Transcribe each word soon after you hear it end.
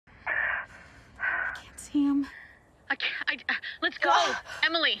Sam. Let's go.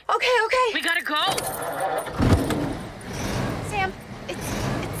 Emily. Okay. We gotta go. Sam, it's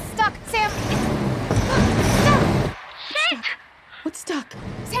stuck. Sam, it's stuck. Shit! What's stuck?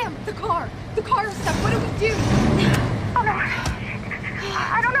 Sam, the car. The car is stuck. What do we do? Oh no.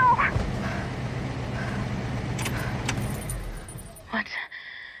 I don't know. What's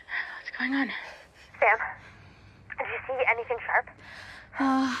going on? Sam, did you see anything sharp?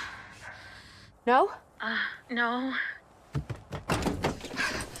 No? No.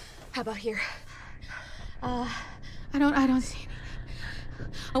 How about here? I don't see anything.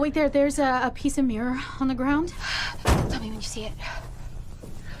 Oh, wait, there's a piece of mirror on the ground. Tell me when you see it.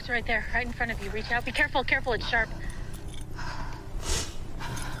 It's right there, right in front of you. Reach out. Be careful, it's sharp.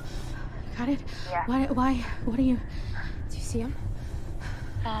 Got it? Yeah. What are you... Do you see him?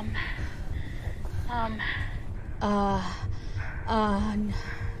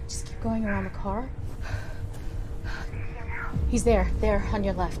 Just keep going around the car. He's there on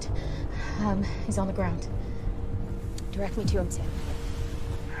your left. He's on the ground. Direct me to him, Sam.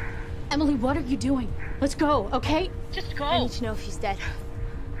 Emily, what are you doing? Let's go, okay? Just I go. need to know if he's dead.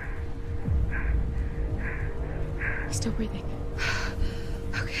 He's still breathing.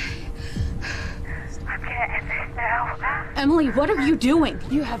 I'm gonna end this now. Emily, what are you doing?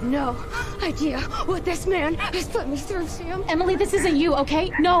 You have no idea what this man has put me through, Sam. Emily, this isn't you,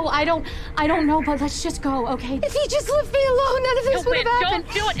 okay? No, I don't know, but let's just go, okay? If he just left me alone, none of this would Wait, have happened.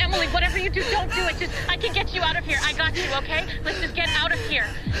 don't do it, Emily. Whatever you do, don't do it. I can get you out of here. I got you, okay? Let's just get out of here.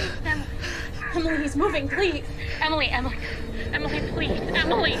 Emily, he's moving, please. Emily, please.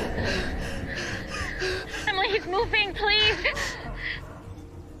 Emily, he's moving, please.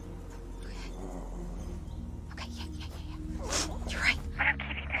 Okay, yeah. You're right. But I'm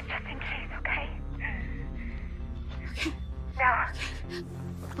keeping this just in case, okay? Okay. Now,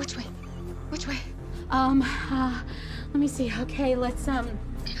 Which way? Let me see. Okay, let's,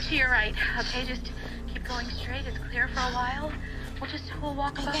 To your right, okay? Just keep going straight. It's clear for a while. We'll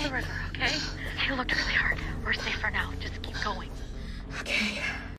walk above the river, okay? Hey, look, there they are. We're safe for now. Just keep going. okay.